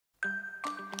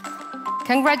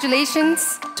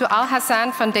Congratulations to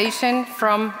Alhassan Foundation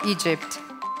from Egypt.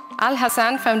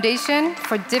 Alhassan Foundation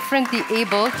for Differently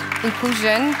Abled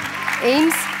Inclusion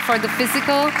aims for the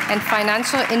physical and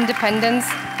financial independence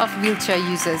of wheelchair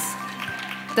users.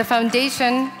 The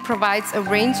foundation provides a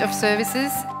range of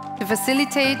services to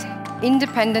facilitate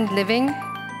independent living,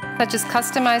 such as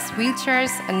customized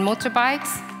wheelchairs and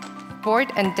motorbikes,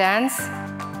 sport and dance,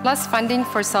 plus funding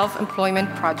for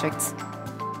self-employment projects.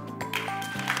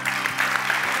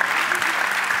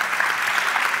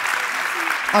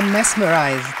 I'm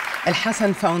mesmerized.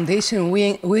 Alhassan Foundation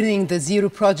winning the Zero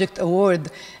Project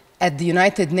Award at the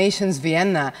United Nations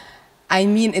Vienna. I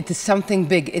mean, it is something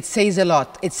big. It says a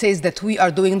lot. It says that we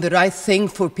are doing the right thing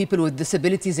for people with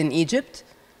disabilities in Egypt,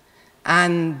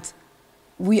 and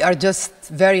we are just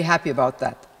very happy about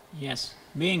that. Yes,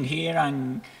 being here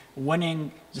and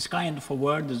winning this kind of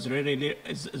award is really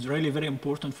very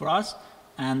important for us,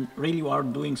 and really we are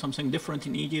doing something different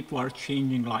in Egypt. We are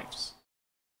changing lives.